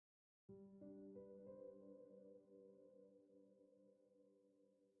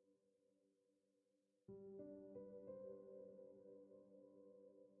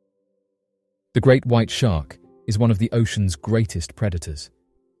The great white shark is one of the ocean's greatest predators.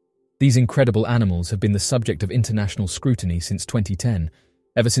 These incredible animals have been the subject of international scrutiny since 2010,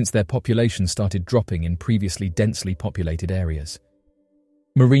 ever since their population started dropping in previously densely populated areas.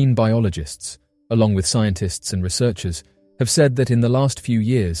 Marine biologists, along with scientists and researchers, have said that in the last few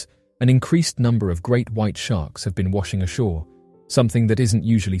years, an increased number of great white sharks have been washing ashore, something that isn't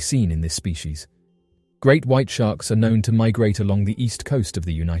usually seen in this species. Great white sharks are known to migrate along the east coast of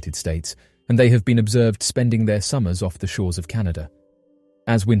the United States, and they have been observed spending their summers off the shores of Canada.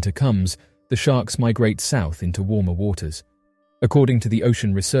 As winter comes, the sharks migrate south into warmer waters. According to the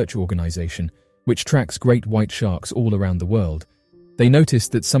Ocean Research Organization, which tracks great white sharks all around the world, they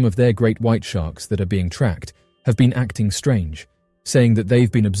noticed that some of their great white sharks that are being tracked have been acting strange, saying that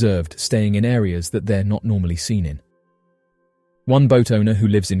they've been observed staying in areas that they're not normally seen in. One boat owner who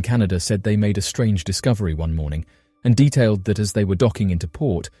lives in Canada said they made a strange discovery one morning and detailed that as they were docking into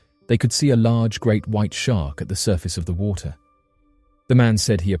port, they could see a large great white shark at the surface of the water. The man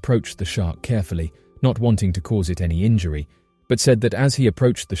said he approached the shark carefully, not wanting to cause it any injury, but said that as he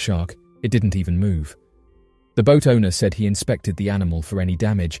approached the shark, it didn't even move. The boat owner said he inspected the animal for any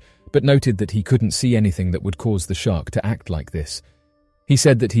damage, but noted that he couldn't see anything that would cause the shark to act like this. He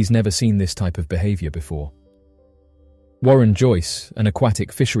said that he's never seen this type of behavior before. Warren Joyce, an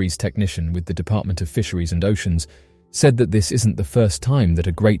aquatic fisheries technician with the Department of Fisheries and Oceans, said that this isn't the first time that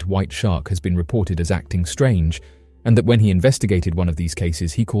a great white shark has been reported as acting strange, and that when he investigated one of these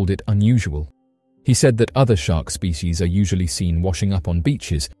cases, he called it unusual. He said that other shark species are usually seen washing up on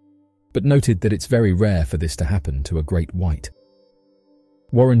beaches, but noted that it's very rare for this to happen to a great white.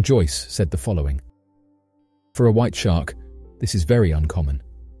 Warren Joyce said the following: "For a white shark, this is very uncommon.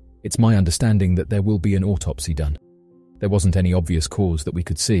 It's my understanding that there will be an autopsy done. There wasn't any obvious cause that we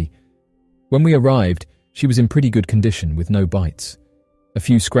could see. When we arrived, she was in pretty good condition with no bites. A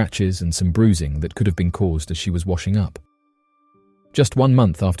few scratches and some bruising that could have been caused as she was washing up." Just 1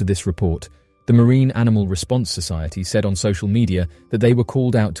 month after this report, the Marine Animal Response Society said on social media that they were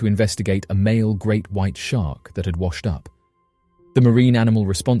called out to investigate a male great white shark that had washed up. The Marine Animal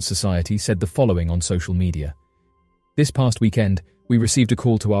Response Society said the following on social media: "This past weekend, we received a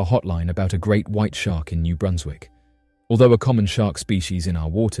call to our hotline about a great white shark in New Brunswick. Although a common shark species in our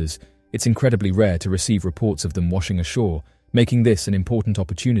waters, it's incredibly rare to receive reports of them washing ashore, making this an important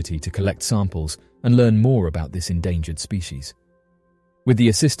opportunity to collect samples and learn more about this endangered species." With the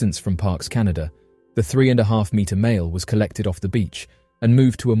assistance from Parks Canada, the 3.5-meter male was collected off the beach and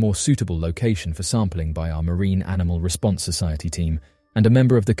moved to a more suitable location for sampling by our Marine Animal Response Society team and a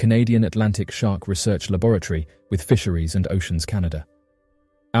member of the Canadian Atlantic Shark Research Laboratory with Fisheries and Oceans Canada.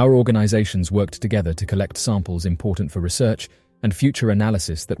 Our organizations worked together to collect samples important for research and future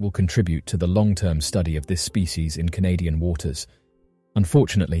analysis that will contribute to the long-term study of this species in Canadian waters.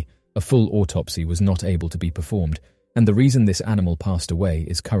 Unfortunately, a full autopsy was not able to be performed, and the reason this animal passed away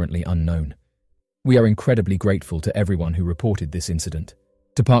is currently unknown. We are incredibly grateful to everyone who reported this incident,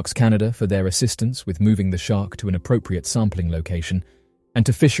 to Parks Canada for their assistance with moving the shark to an appropriate sampling location, and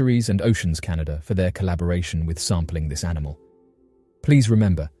to Fisheries and Oceans Canada for their collaboration with sampling this animal. Please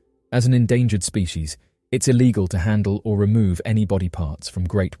remember, as an endangered species, it's illegal to handle or remove any body parts from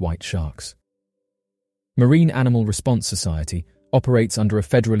great white sharks. Marine Animal Response Society operates under a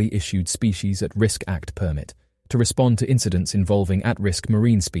federally issued Species at Risk Act permit to respond to incidents involving at-risk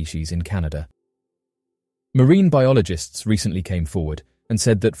marine species in Canada. Marine biologists recently came forward and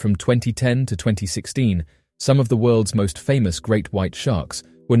said that from 2010 to 2016, some of the world's most famous great white sharks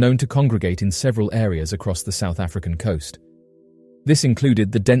were known to congregate in several areas across the South African coast. This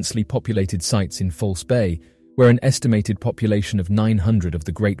included the densely populated sites in False Bay, where an estimated population of 900 of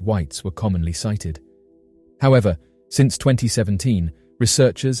the great whites were commonly sighted. However, since 2017,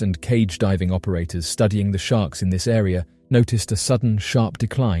 researchers and cage diving operators studying the sharks in this area noticed a sudden, sharp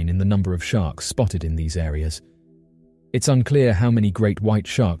decline in the number of sharks spotted in these areas. It's unclear how many great white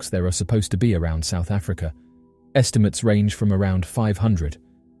sharks there are supposed to be around South Africa. Estimates range from around 500,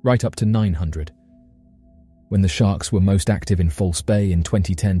 right up to 900. When the sharks were most active in False Bay in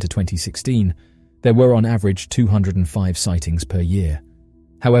 2010 to 2016, there were on average 205 sightings per year.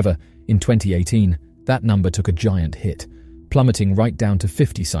 However, in 2018, that number took a giant hit, plummeting right down to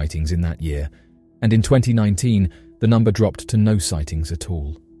 50 sightings in that year, and in 2019, the number dropped to no sightings at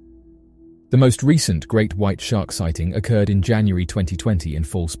all. The most recent great white shark sighting occurred in January 2020 in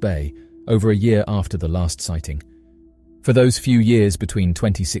False Bay, over a year after the last sighting. For those few years between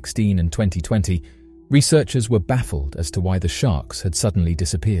 2016 and 2020, researchers were baffled as to why the sharks had suddenly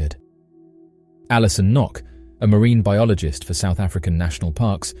disappeared. Alison Nock, a marine biologist for South African national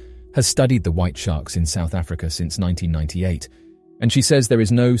parks, has studied the white sharks in South Africa since 1998, and she says there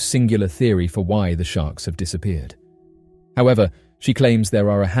is no singular theory for why the sharks have disappeared. However, she claims there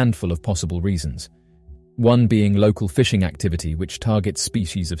are a handful of possible reasons. One being local fishing activity which targets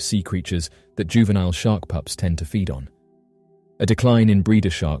species of sea creatures that juvenile shark pups tend to feed on. A decline in breeder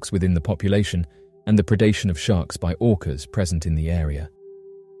sharks within the population, and the predation of sharks by orcas present in the area.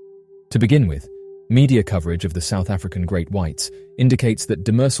 To begin with, media coverage of the South African great whites indicates that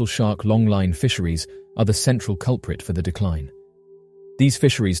demersal shark longline fisheries are the central culprit for the decline. These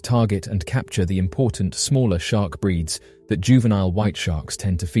fisheries target and capture the important smaller shark breeds that juvenile white sharks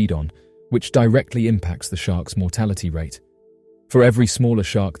tend to feed on, which directly impacts the shark's mortality rate. For every smaller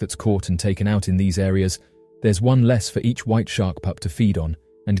shark that's caught and taken out in these areas, there's one less for each white shark pup to feed on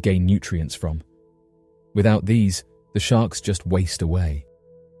and gain nutrients from. Without these, the sharks just waste away.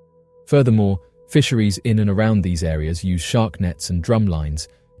 Furthermore, fisheries in and around these areas use shark nets and drum lines,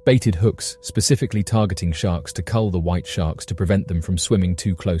 baited hooks specifically targeting sharks to cull the white sharks to prevent them from swimming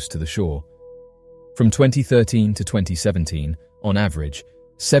too close to the shore. From 2013 to 2017, on average,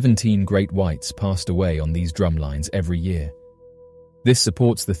 17 great whites passed away on these drum lines every year. This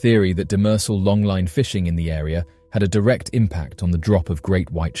supports the theory that demersal longline fishing in the area had a direct impact on the drop of great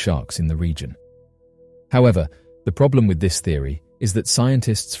white sharks in the region. However, the problem with this theory is that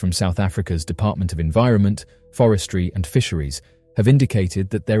scientists from South Africa's Department of Environment, Forestry and Fisheries have indicated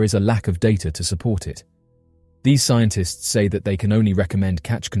that there is a lack of data to support it. These scientists say that they can only recommend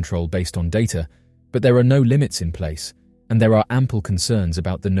catch control based on data, but there are no limits in place, and there are ample concerns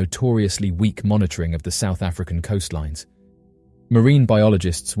about the notoriously weak monitoring of the South African coastlines. Marine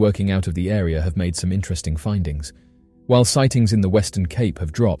biologists working out of the area have made some interesting findings. While sightings in the Western Cape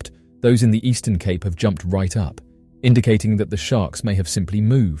have dropped, those in the Eastern Cape have jumped right up, indicating that the sharks may have simply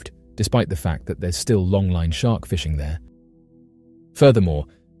moved, despite the fact that there's still longline shark fishing there. Furthermore,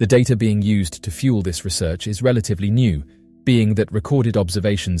 the data being used to fuel this research is relatively new, being that recorded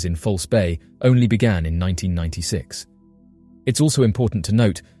observations in False Bay only began in 1996. It's also important to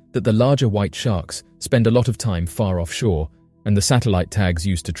note that the larger white sharks spend a lot of time far offshore, and the satellite tags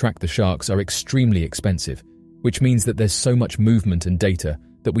used to track the sharks are extremely expensive, which means that there's so much movement and data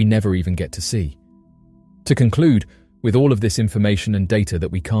that we never even get to see. To conclude, with all of this information and data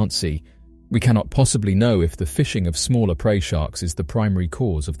that we can't see, we cannot possibly know if the fishing of smaller prey sharks is the primary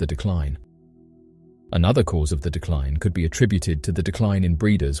cause of the decline. Another cause of the decline could be attributed to the decline in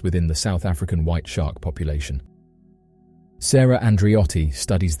breeders within the South African white shark population. Sarah Andriotti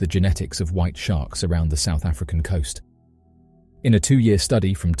studies the genetics of white sharks around the South African coast. In a 2-year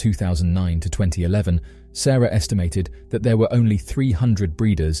study from 2009 to 2011, Sarah estimated that there were only 300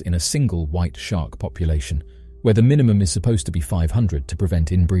 breeders in a single white shark population, where the minimum is supposed to be 500 to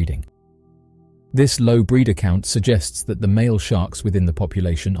prevent inbreeding. This low breeder count suggests that the male sharks within the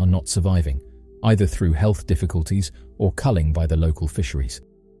population are not surviving, either through health difficulties or culling by the local fisheries.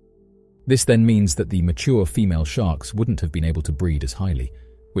 This then means that the mature female sharks wouldn't have been able to breed as highly,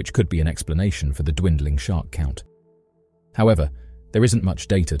 which could be an explanation for the dwindling shark count. However, there isn't much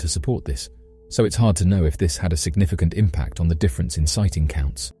data to support this, so it's hard to know if this had a significant impact on the difference in sighting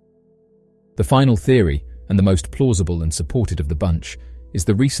counts. The final theory, and the most plausible and supported of the bunch, is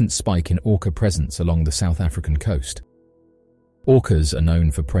the recent spike in orca presence along the South African coast. Orcas are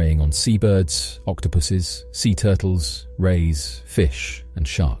known for preying on seabirds, octopuses, sea turtles, rays, fish, and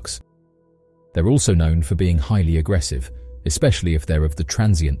sharks. They're also known for being highly aggressive, especially if they're of the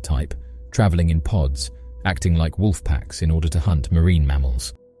transient type, traveling in pods, acting like wolf packs in order to hunt marine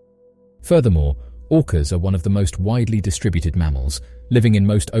mammals. Furthermore, orcas are one of the most widely distributed mammals, living in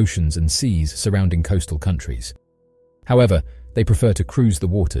most oceans and seas surrounding coastal countries. However, they prefer to cruise the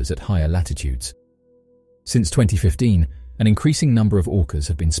waters at higher latitudes. Since 2015, an increasing number of orcas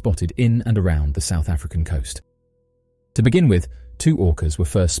have been spotted in and around the South African coast. To begin with, 2 orcas were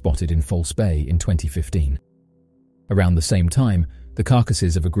first spotted in False Bay in 2015. Around the same time, the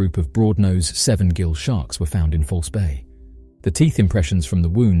carcasses of a group of broad-nose 7-gill sharks were found in False Bay. The teeth impressions from the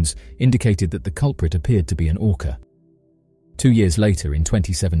wounds indicated that the culprit appeared to be an orca. 2 years later, in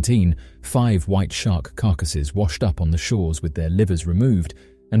 2017, 5 white shark carcasses washed up on the shores with their livers removed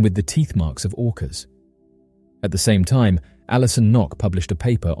and with the teeth marks of orcas. At the same time, Alison Nock published a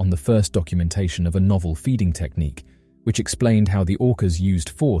paper on the first documentation of a novel feeding technique, which explained how the orcas used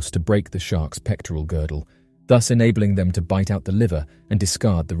force to break the shark's pectoral girdle, thus enabling them to bite out the liver and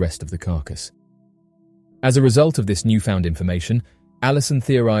discard the rest of the carcass. As a result of this newfound information, Alison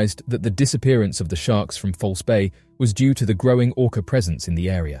theorized that the disappearance of the sharks from False Bay was due to the growing orca presence in the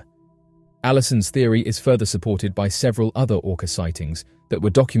area. Alison's theory is further supported by several other orca sightings that were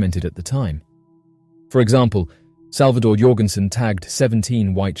documented at the time. For example, Salvador Jorgensen tagged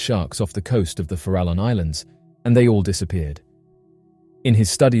 17 white sharks off the coast of the Farallon Islands, and they all disappeared. In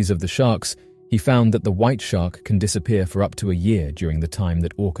his studies of the sharks, he found that the white shark can disappear for up to a year during the time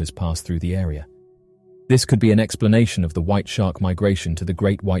that orcas pass through the area. This could be an explanation of the white shark migration to the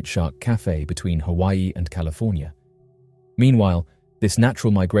Great White Shark Cafe between Hawaii and California. Meanwhile, this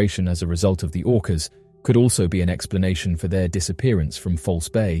natural migration as a result of the orcas could also be an explanation for their disappearance from False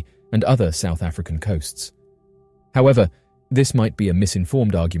Bay and other South African coasts. However, this might be a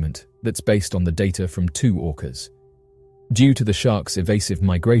misinformed argument that's based on the data from 2 orcas. Due to the shark's evasive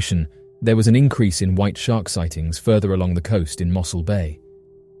migration, there was an increase in white shark sightings further along the coast in Mossel Bay.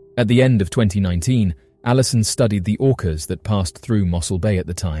 At the end of 2019, Allison studied the orcas that passed through Mossel Bay at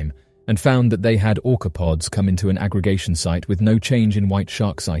the time and found that they had orca pods come into an aggregation site with no change in white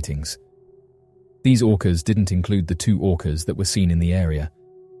shark sightings. These orcas didn't include the 2 orcas that were seen in the area.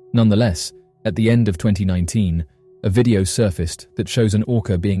 Nonetheless, at the end of 2019, a video surfaced that shows an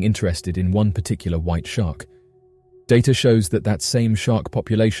orca being interested in one particular white shark. Data shows that that same shark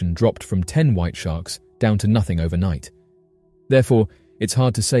population dropped from 10 white sharks down to nothing overnight. Therefore, it's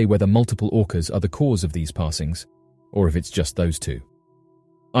hard to say whether multiple orcas are the cause of these passings, or if it's just those 2.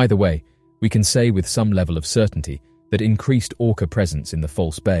 Either way, we can say with some level of certainty that increased orca presence in the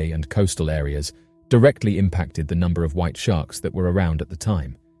False Bay and coastal areas directly impacted the number of white sharks that were around at the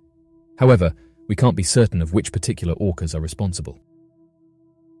time. However, we can't be certain of which particular orcas are responsible.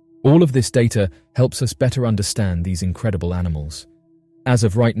 All of this data helps us better understand these incredible animals. As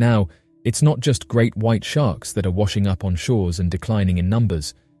of right now, it's not just great white sharks that are washing up on shores and declining in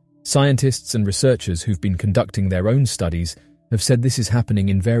numbers. Scientists and researchers who've been conducting their own studies have said this is happening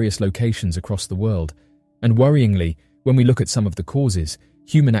in various locations across the world. And worryingly, when we look at some of the causes,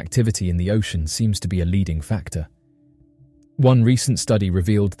 human activity in the ocean seems to be a leading factor. One recent study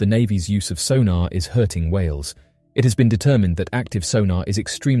revealed the Navy's use of sonar is hurting whales. It has been determined that active sonar is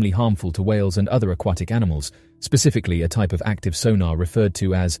extremely harmful to whales and other aquatic animals, specifically a type of active sonar referred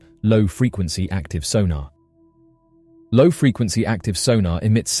to as low-frequency active sonar. Low-frequency active sonar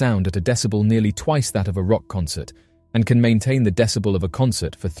emits sound at a decibel nearly twice that of a rock concert and can maintain the decibel of a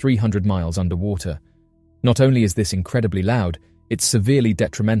concert for 300 miles underwater. Not only is this incredibly loud, it's severely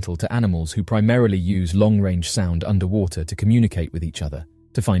detrimental to animals who primarily use long-range sound underwater to communicate with each other,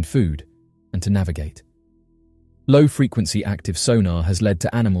 to find food, and to navigate. Low-frequency active sonar has led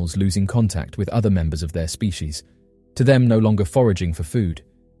to animals losing contact with other members of their species, to them no longer foraging for food,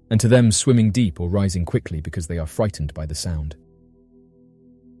 and to them swimming deep or rising quickly because they are frightened by the sound.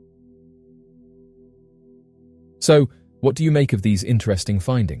 So, what do you make of these interesting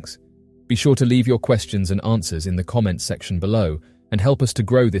findings? Be sure to leave your questions and answers in the comments section below and help us to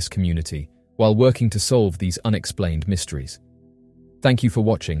grow this community while working to solve these unexplained mysteries. Thank you for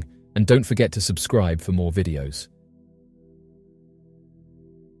watching, and don't forget to subscribe for more videos.